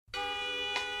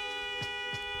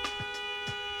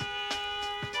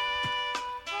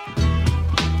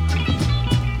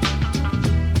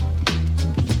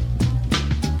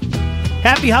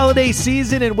Happy holiday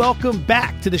season and welcome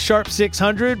back to the Sharp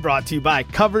 600, brought to you by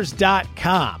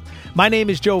Covers.com. My name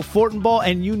is Joe Fortenbaugh,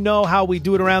 and you know how we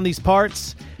do it around these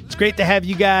parts. It's great to have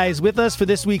you guys with us for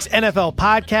this week's NFL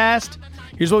podcast.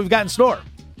 Here's what we've got in store.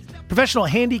 Professional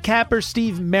handicapper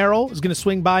Steve Merrill is going to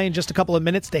swing by in just a couple of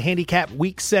minutes to handicap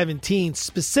Week 17.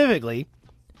 Specifically,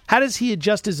 how does he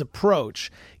adjust his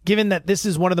approach, given that this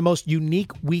is one of the most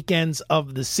unique weekends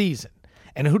of the season?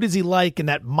 And who does he like in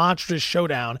that monstrous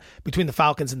showdown between the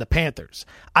Falcons and the Panthers?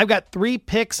 I've got 3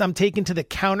 picks I'm taking to the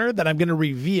counter that I'm going to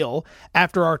reveal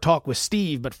after our talk with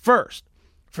Steve. But first,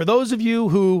 for those of you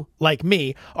who, like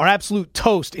me, are absolute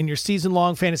toast in your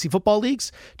season-long fantasy football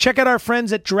leagues, check out our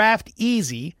friends at Draft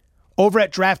Easy over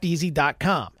at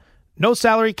drafteasy.com. No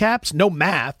salary caps, no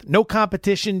math, no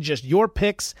competition, just your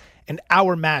picks and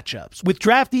our matchups. With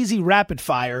Draft Easy Rapid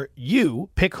Fire, you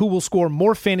pick who will score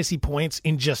more fantasy points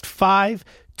in just 5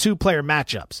 two-player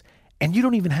matchups. And you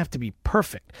don't even have to be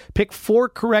perfect. Pick 4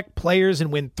 correct players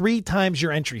and win 3 times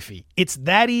your entry fee. It's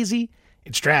that easy.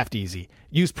 It's Draft Easy.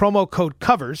 Use promo code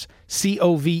COVERS,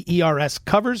 COVERS,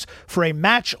 COVERS, for a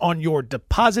match on your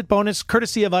deposit bonus,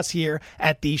 courtesy of us here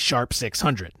at the Sharp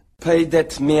 600. Pay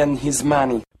that man his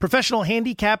money. Professional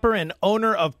handicapper and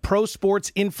owner of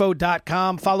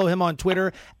ProSportsInfo.com. Follow him on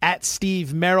Twitter at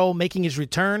Steve Merrill, making his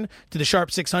return to the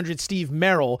Sharp 600. Steve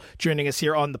Merrill joining us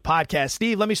here on the podcast.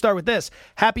 Steve, let me start with this.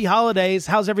 Happy holidays.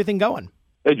 How's everything going?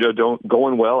 Hey, Joe,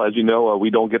 going well. As you know,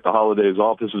 we don't get the holidays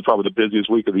off. This is probably the busiest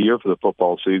week of the year for the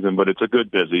football season, but it's a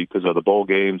good busy because of the bowl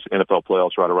games, NFL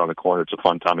playoffs right around the corner. It's a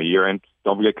fun time of year, and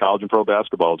don't forget college and pro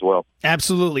basketball as well.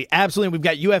 Absolutely. We've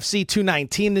got UFC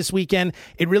 219 this weekend.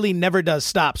 It really never does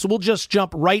stop. So we'll just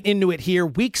jump right into it here.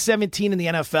 Week 17 in the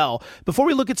NFL. Before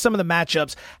we look at some of the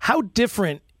matchups, how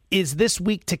different is this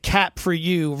week to cap for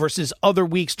you versus other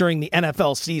weeks during the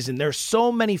NFL season? There's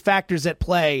so many factors at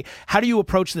play. How do you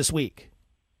approach this week?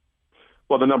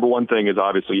 Well, the number one thing is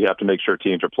obviously you have to make sure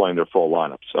teams are playing their full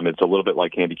lineups. I mean, it's a little bit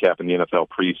like handicapping the NFL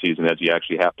preseason, as you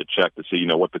actually have to check to see,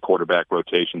 what the quarterback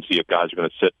rotation, see if guys are going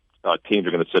to sit, teams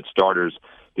are going to sit starters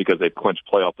because they've clinched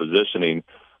playoff positioning.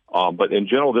 But in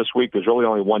general, this week, there's really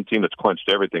only one team that's clinched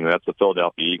everything, and that's the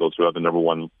Philadelphia Eagles, who have the number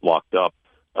one locked up.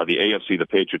 The AFC, the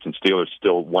Patriots and Steelers,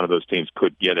 still one of those teams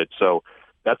could get it. So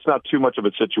that's not too much of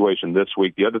a situation this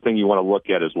week. The other thing you want to look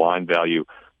at is line value.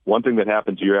 One thing that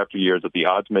happens year after year is that the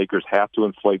odds makers have to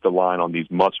inflate the line on these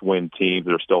must-win teams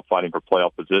that are still fighting for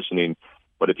playoff positioning.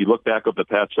 But if you look back over the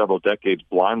past several decades,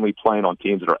 blindly playing on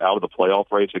teams that are out of the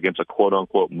playoff race against a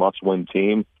quote-unquote must-win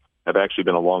team have actually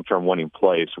been a long-term winning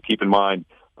play. So keep in mind,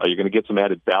 you're going to get some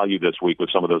added value this week with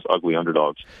some of those ugly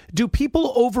underdogs. Do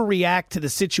people overreact to the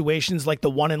situations like the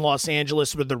one in Los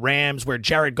Angeles with the Rams where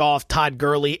Jared Goff, Todd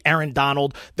Gurley, Aaron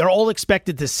Donald, they're all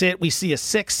expected to sit? We see a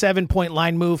 6-7 point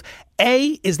line move.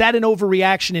 A, is that an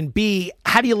overreaction? And B,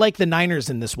 how do you like the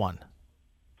Niners in this one?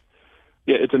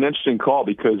 Yeah, it's an interesting call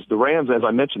because the Rams, as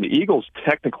I mentioned, the Eagles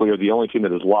technically are the only team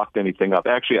that has locked anything up.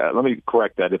 Actually, let me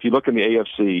correct that. If you look in the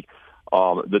AFC,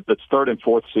 the 3rd and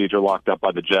 4th seeds are locked up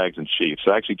by the Jags and Chiefs.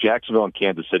 So actually Jacksonville and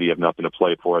Kansas City have nothing to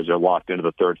play for as they're locked into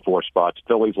the 3rd, 4th spots.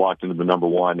 Philly's locked into the number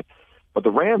 1. But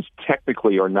the Rams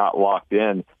technically are not locked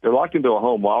in. They're locked into a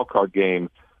home wild card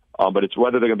game, but it's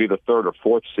whether they're going to be the 3rd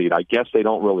or 4th seed. I guess they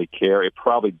don't really care. It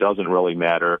probably doesn't really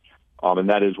matter. And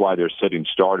that is why they're sitting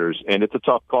starters. And it's a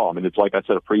tough call. I mean, it's like I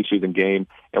said, a preseason game.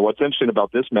 And what's interesting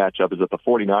about this matchup is that the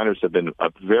 49ers have been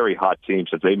a very hot team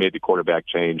since they made the quarterback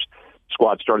change.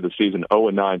 Squad started the season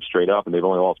 0-9 straight up, and they've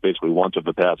only lost basically once of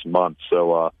the past month.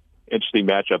 So interesting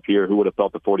matchup here. Who would have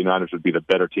thought the 49ers would be the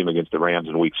better team against the Rams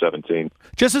in Week 17?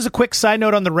 Just as a quick side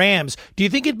note on the Rams, do you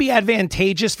think it'd be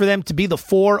advantageous for them to be the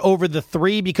 4 over the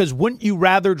 3? Because wouldn't you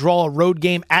rather draw a road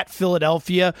game at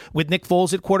Philadelphia with Nick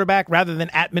Foles at quarterback rather than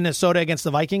at Minnesota against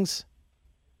the Vikings?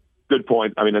 Good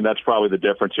point. I mean, and that's probably the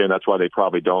difference here, and that's why they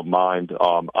probably don't mind.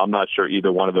 I'm not sure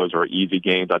either one of those are easy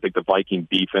games. I think the Viking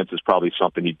defense is probably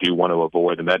something you do want to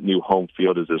avoid, and that new home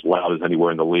field is as loud as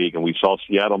anywhere in the league. And we saw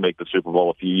Seattle make the Super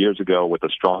Bowl a few years ago with a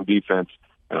strong defense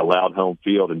and a loud home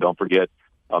field. And don't forget,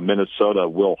 Minnesota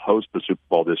will host the Super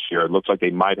Bowl this year. It looks like they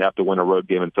might have to win a road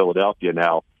game in Philadelphia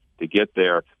now to get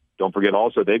there. Don't forget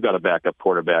also they've got a backup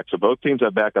quarterback. So both teams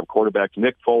have backup quarterbacks.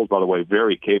 Nick Foles, by the way,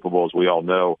 very capable, as we all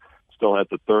know. Still has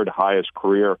the third highest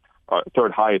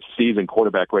season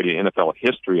quarterback rating in NFL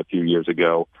history a few years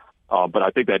ago. But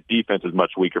I think that defense is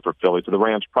much weaker for Philly. So the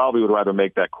Rams probably would rather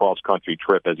make that cross-country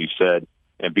trip, as you said,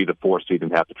 and be the 4th seed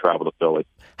and have to travel to Philly.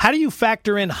 How do you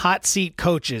factor in hot seat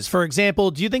coaches? For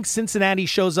example, do you think Cincinnati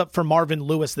shows up for Marvin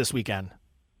Lewis this weekend?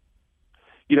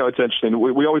 It's interesting.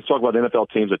 We always talk about NFL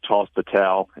teams that toss the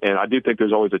towel, and I do think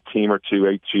there's always a team or two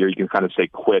each year you can kind of say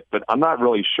quit, but I'm not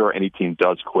really sure any team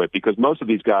does quit because most of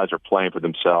these guys are playing for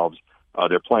themselves.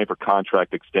 They're playing for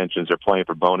contract extensions. They're playing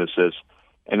for bonuses.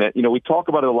 And that, we talk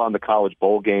about it a lot in the college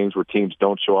bowl games where teams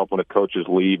don't show up when a coach is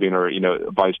leaving or,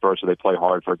 vice versa. They play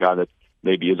hard for a guy that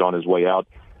maybe is on his way out.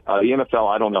 The NFL,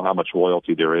 I don't know how much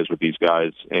loyalty there is with these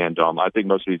guys, and I think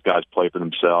most of these guys play for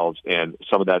themselves, and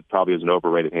some of that probably is an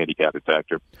overrated handicapping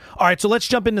factor. All right, so let's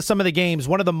jump into some of the games.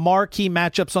 One of the marquee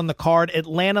matchups on the card,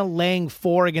 Atlanta laying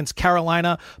 4 against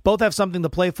Carolina. Both have something to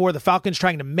play for. The Falcons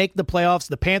trying to make the playoffs.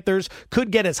 The Panthers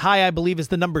could get as high, I believe, as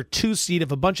the number 2 seed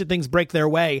if a bunch of things break their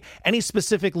way. Any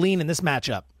specific lean in this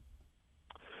matchup?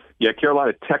 Yeah,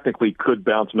 Carolina technically could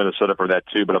bounce Minnesota for that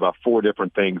too, but about 4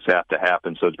 different things have to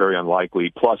happen, so it's very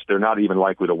unlikely. Plus, they're not even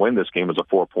likely to win this game as a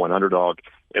 4-point underdog.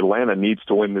 Atlanta needs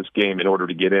to win this game in order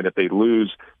to get in. If they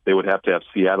lose, they would have to have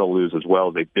Seattle lose as well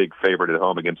as a big favorite at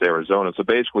home against Arizona. So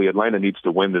basically, Atlanta needs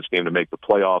to win this game to make the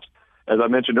playoffs. As I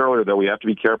mentioned earlier, though, we have to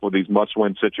be careful with these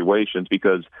must-win situations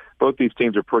because both these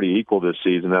teams are pretty equal this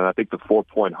season, and I think the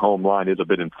 4-point home line is a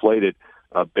bit inflated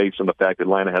based on the fact that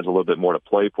Atlanta has a little bit more to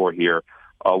play for here.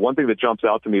 One thing that jumps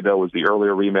out to me, though, was the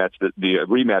earlier rematch, the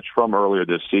rematch from earlier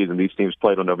this season. These teams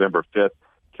played on November 5th.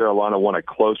 Carolina won a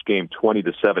close game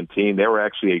 20-17. They were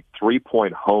actually a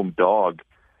 3-point home dog,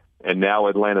 and now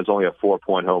Atlanta's only a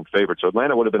 4-point home favorite. So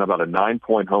Atlanta would have been about a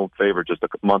 9-point home favorite just a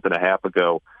month and a half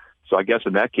ago. So I guess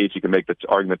in that case, you can make the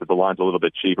argument that the line's a little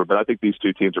bit cheaper, but I think these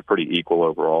two teams are pretty equal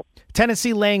overall.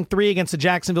 Tennessee laying 3 against the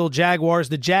Jacksonville Jaguars.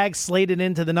 The Jags slated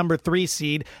into the number 3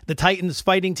 seed. The Titans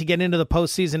fighting to get into the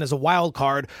postseason as a wild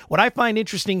card. What I find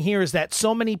interesting here is that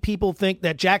so many people think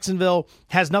that Jacksonville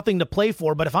has nothing to play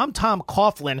for, but if I'm Tom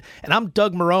Coughlin and I'm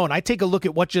Doug Marrone, I take a look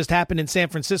at what just happened in San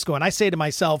Francisco, and I say to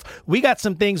myself, we got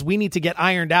some things we need to get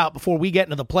ironed out before we get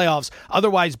into the playoffs.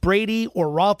 Otherwise, Brady or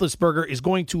Roethlisberger is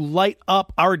going to light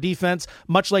up our defense,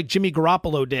 much like Jimmy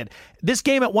Garoppolo did. This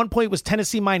game at one point was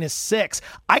Tennessee -6.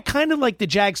 I kind of like the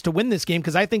Jags to win this game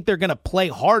because I think they're going to play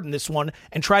hard in this one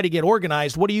and try to get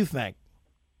organized. What do you think?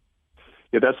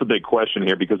 Yeah, that's the big question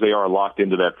here because they are locked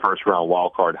into that first-round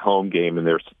wild card home game, and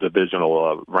their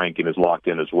divisional ranking is locked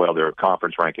in as well, their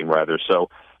conference ranking, rather. So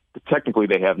technically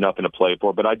they have nothing to play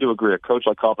for, but I do agree. A coach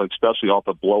like Coughlin, especially off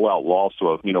a blowout loss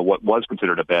to what was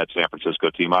considered a bad San Francisco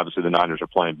team. Obviously, the Niners are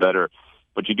playing better,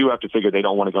 but you do have to figure they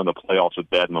don't want to go in the playoffs with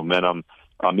bad momentum.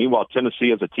 Meanwhile,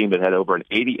 Tennessee is a team that had over an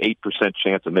 88%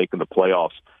 chance of making the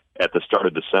playoffs at the start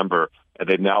of December, and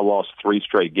they've now lost 3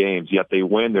 straight games. Yet they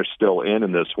win, they're still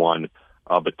in this one.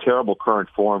 But terrible current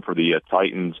form for the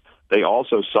Titans. They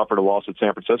also suffered a loss at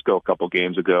San Francisco a couple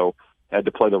games ago. Had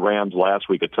to play the Rams last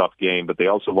week, a tough game, but they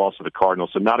also lost to the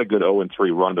Cardinals. So not a good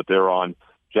 0-3 run that they're on.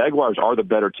 Jaguars are the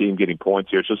better team getting points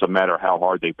here. It's just a matter of how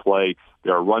hard they play.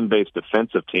 They're a run-based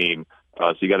defensive team.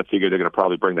 So you got to figure they're going to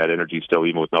probably bring that energy still,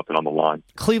 even with nothing on the line.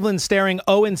 Cleveland staring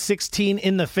 0-16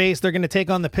 in the face. They're going to take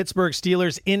on the Pittsburgh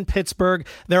Steelers in Pittsburgh.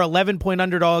 They're 11-point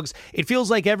underdogs. It feels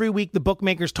like every week the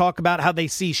bookmakers talk about how they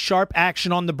see sharp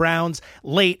action on the Browns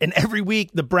late, and every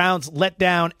week the Browns let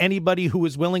down anybody who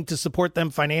is willing to support them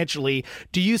financially.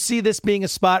 Do you see this being a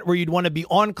spot where you'd want to be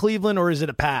on Cleveland, or is it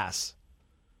a pass?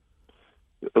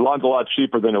 The line's a lot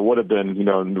cheaper than it would have been,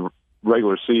 in the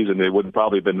regular season. They would have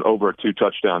probably been over a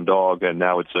 2-touchdown dog, and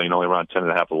now it's only around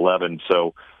 10.5, 11.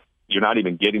 So you're not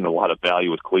even getting a lot of value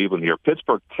with Cleveland here.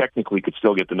 Pittsburgh technically could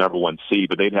still get the number 1 seed,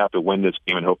 but they'd have to win this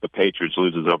game and hope the Patriots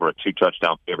loses over a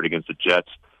 2-touchdown favorite against the Jets.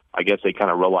 I guess they kind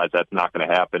of realize that's not going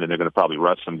to happen, and they're going to probably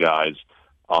rest some guys.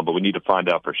 But we need to find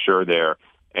out for sure there.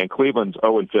 And Cleveland's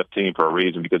 0-15 for a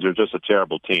reason, because they're just a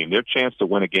terrible team. Their chance to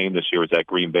win a game this year was that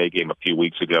Green Bay game a few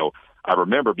weeks ago. I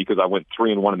remember because I went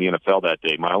 3-1 in the NFL that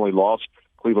day. My only loss,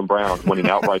 Cleveland Browns winning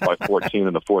outright by 14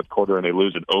 in the fourth quarter, and they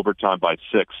lose in overtime by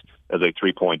 6 as a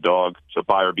 3-point dog. So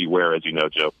buyer beware, as you know,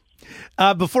 Joe.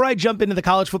 Before I jump into the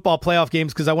college football playoff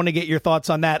games, because I want to get your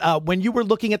thoughts on that, when you were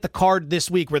looking at the card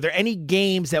this week, were there any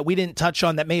games that we didn't touch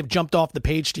on that may have jumped off the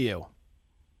page to you?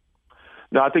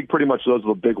 No, I think pretty much those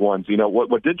are the big ones.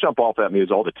 What did jump off at me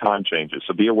is all the time changes,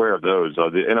 so be aware of those.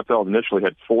 The NFL initially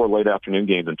had 4 late afternoon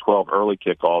games and 12 early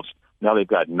kickoffs. Now they've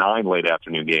got 9 late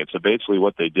afternoon games. So basically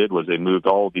what they did was they moved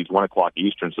all of these 1 o'clock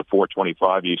Easterns to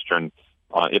 4:25 Eastern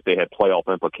if they had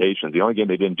playoff implications. The only game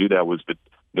they didn't do that was the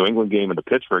New England game and the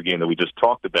Pittsburgh game that we just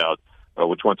talked about,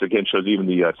 which once again shows even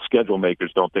the schedule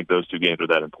makers don't think those 2 games are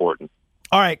that important.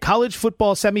 All right, college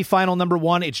football semifinal number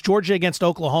 1. It's Georgia against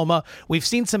Oklahoma. We've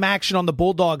seen some action on the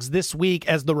Bulldogs this week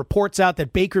as the reports out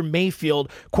that Baker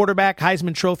Mayfield, quarterback,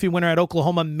 Heisman Trophy winner at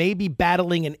Oklahoma, may be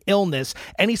battling an illness.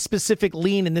 Any specific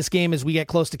lean in this game as we get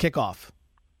close to kickoff?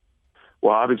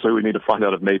 Well, obviously we need to find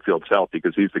out if Mayfield's healthy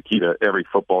because he's the key to every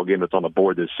football game that's on the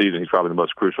board this season. He's probably the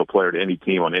most crucial player to any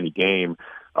team on any game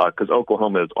because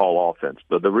Oklahoma is all offense.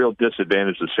 The real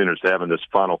disadvantage the Sooners have in this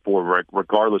Final Four,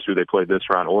 regardless who they play this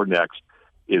round or next,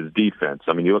 is defense.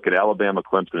 I mean, you look at Alabama,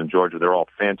 Clemson, and Georgia, they're all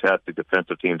fantastic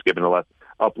defensive teams, giving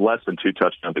up less than 2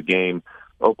 touchdowns a game.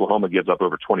 Oklahoma gives up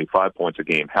over 25 points a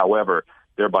game. However,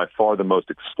 they're by far the most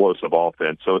explosive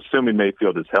offense. So assuming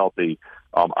Mayfield is healthy,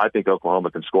 I think Oklahoma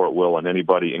can score at will on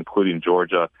anybody, including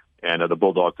Georgia. And the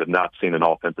Bulldogs have not seen an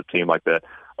offensive team like that.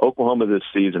 Oklahoma this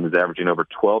season is averaging over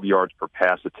 12 yards per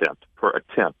pass attempt,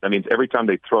 That means every time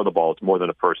they throw the ball, it's more than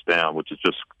a first down, which is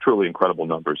just truly incredible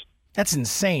numbers. That's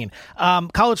insane.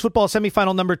 College football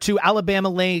semifinal number 2, Alabama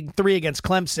laying 3 against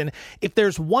Clemson. If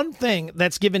there's one thing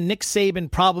that's given Nick Saban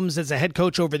problems as a head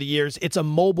coach over the years, it's a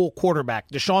mobile quarterback.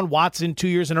 Deshaun Watson 2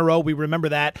 years in a row. We remember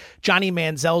that. Johnny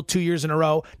Manziel 2 years in a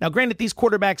row. Now, granted, these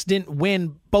quarterbacks didn't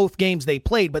win both games they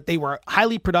played, but they were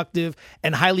highly productive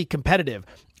and highly competitive.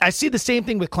 I see the same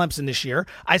thing with Clemson this year.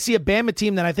 I see a Bama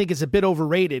team that I think is a bit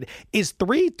overrated. Is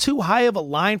 3 too high of a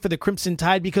line for the Crimson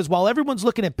Tide? Because while everyone's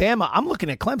looking at Bama, I'm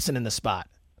looking at Clemson in the spot.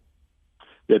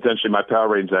 Yeah, essentially, my power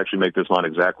ratings actually make this line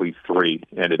exactly 3,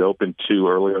 and it opened 2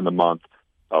 earlier in the month,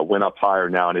 went up higher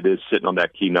now, and it is sitting on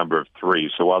that key number of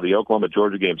 3. So while the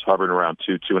Oklahoma-Georgia game's hovering around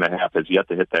 2, 2.5, has yet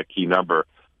to hit that key number,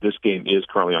 this game is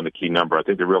currently on the key number. I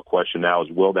think the real question now is,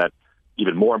 will that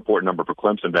even more important number for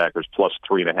Clemson backers, plus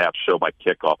 3.5, show by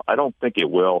kickoff? I don't think it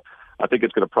will. I think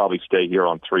it's going to probably stay here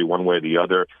on 3 one way or the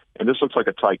other. And this looks like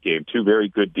a tight game. 2 very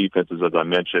good defenses, as I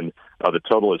mentioned. The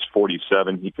total is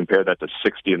 47. You compare that to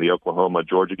 60 in the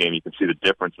Oklahoma-Georgia game, you can see the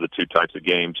difference of the 2 types of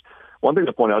games. One thing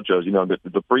to point out, Joe, is,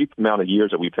 the brief amount of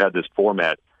years that we've had this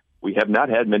format, we have not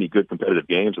had many good competitive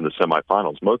games in the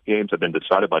semifinals. Most games have been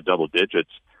decided by double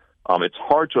digits. It's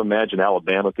hard to imagine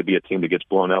Alabama could be a team that gets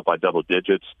blown out by double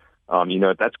digits.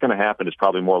 If that's going to happen, it's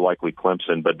probably more likely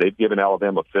Clemson, but they've given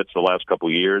Alabama fits the last couple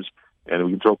of years, and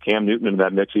we can throw Cam Newton into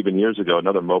that mix even years ago,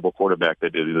 another mobile quarterback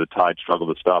that the Tide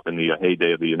struggled to stop in the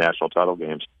heyday of the national title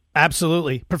games.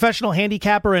 Absolutely. Professional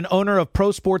handicapper and owner of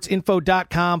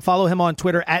ProSportsInfo.com. Follow him on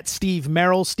Twitter at Steve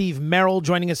Merrill. Steve Merrill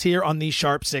joining us here on the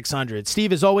Sharp 600.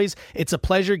 Steve, as always, it's a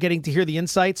pleasure getting to hear the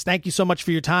insights. Thank you so much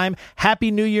for your time.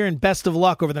 Happy New Year and best of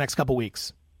luck over the next couple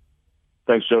weeks.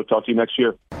 Thanks, Joe. Talk to you next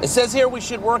year. It says here we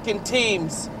should work in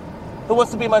teams. Who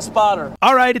wants to be my spotter?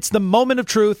 All right, it's the moment of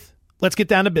truth. Let's get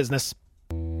down to business.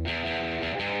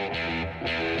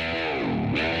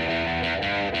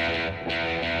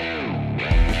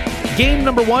 Game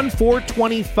number 1,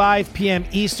 4:25 p.m.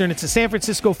 Eastern. It's the San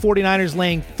Francisco 49ers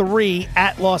laying 3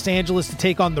 at Los Angeles to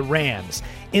take on the Rams.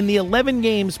 In the 11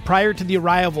 games prior to the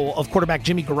arrival of quarterback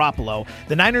Jimmy Garoppolo,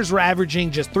 the Niners were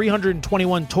averaging just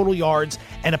 321 total yards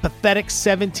and a pathetic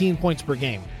 17 points per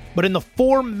game. But in the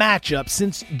 4 matchups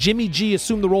since Jimmy G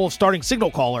assumed the role of starting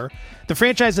signal caller, the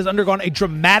franchise has undergone a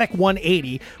dramatic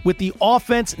 180, with the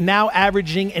offense now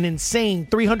averaging an insane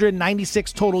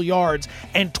 396 total yards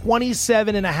and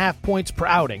 27.5 points per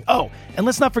outing. Oh, and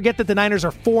let's not forget that the Niners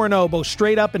are 4-0 both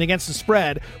straight up and against the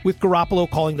spread, with Garoppolo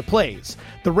calling the plays.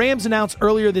 The Rams announced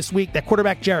earlier this week that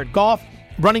quarterback Jared Goff,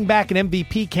 running back and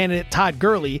MVP candidate Todd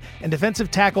Gurley, and defensive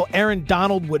tackle Aaron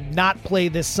Donald would not play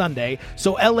this Sunday,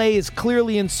 so LA is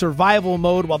clearly in survival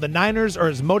mode while the Niners are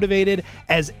as motivated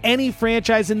as any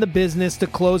franchise in the business to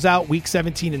close out Week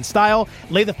 17 in style,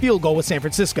 lay the field goal with San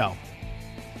Francisco.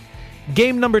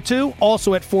 Game number 2,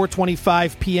 also at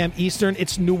 4:25 p.m. Eastern.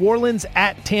 It's New Orleans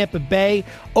at Tampa Bay.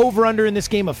 Over-under in this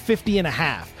game of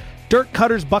 50.5. Dirk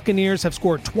Cutter's Buccaneers have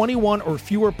scored 21 or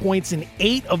fewer points in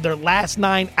 8 of their last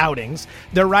 9 outings.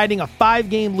 They're riding a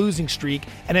 5-game losing streak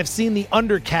and have seen the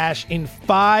under cash in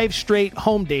 5 straight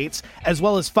home dates, as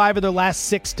well as 5 of their last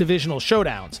 6 divisional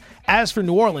showdowns. As for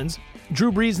New Orleans, Drew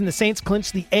Brees and the Saints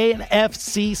clinched the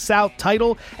NFC South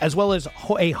title, as well as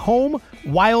a home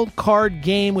wild card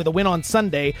game with a win on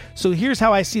Sunday. So here's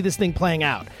how I see this thing playing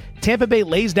out. Tampa Bay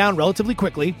lays down relatively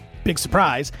quickly. Big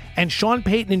surprise, and Sean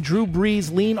Payton and Drew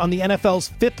Brees lean on the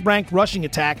NFL's 5th-ranked rushing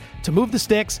attack to move the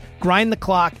sticks, grind the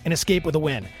clock, and escape with a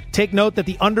win. Take note that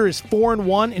the under is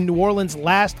 4-1 in New Orleans'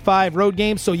 last 5 road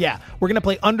games, so yeah, we're going to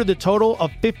play under the total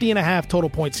of 50.5 total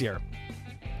points here.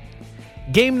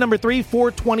 Game number 3,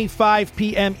 4:25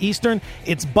 p.m. Eastern.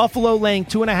 It's Buffalo laying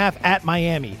 2.5 at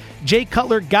Miami. Jay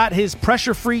Cutler got his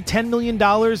pressure-free $10 million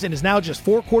and is now just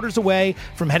 4 quarters away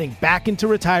from heading back into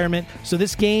retirement. So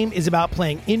this game is about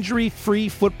playing injury-free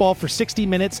football for 60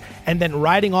 minutes and then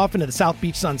riding off into the South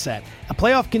Beach sunset. A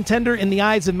playoff contender in the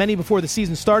eyes of many before the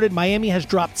season started, Miami has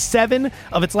dropped 7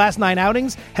 of its last 9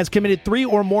 outings, has committed 3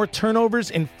 or more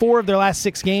turnovers in 4 of their last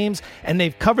 6 games, and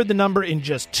they've covered the number in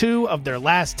just 2 of their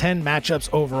last 10 matchups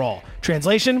overall.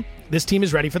 Translation, this team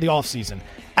is ready for the offseason.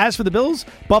 As for the Bills,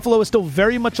 Buffalo is still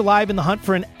very much alive in the hunt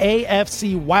for an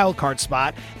AFC wildcard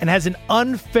spot and has an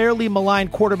unfairly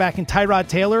maligned quarterback in Tyrod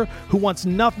Taylor who wants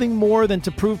nothing more than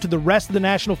to prove to the rest of the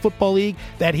National Football League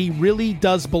that he really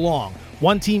does belong.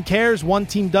 One team cares, one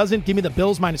team doesn't. Give me the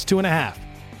Bills minus 2.5.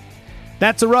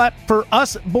 That's a wrap for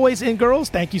us, boys and girls.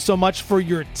 Thank you so much for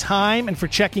your time and for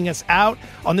checking us out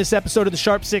on this episode of the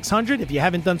Sharp 600. If you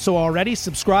haven't done so already,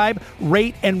 subscribe,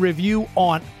 rate, and review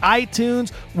on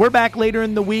iTunes. We're back later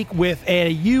in the week with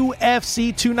a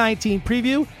UFC 219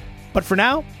 preview. But for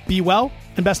now, be well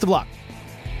and best of luck.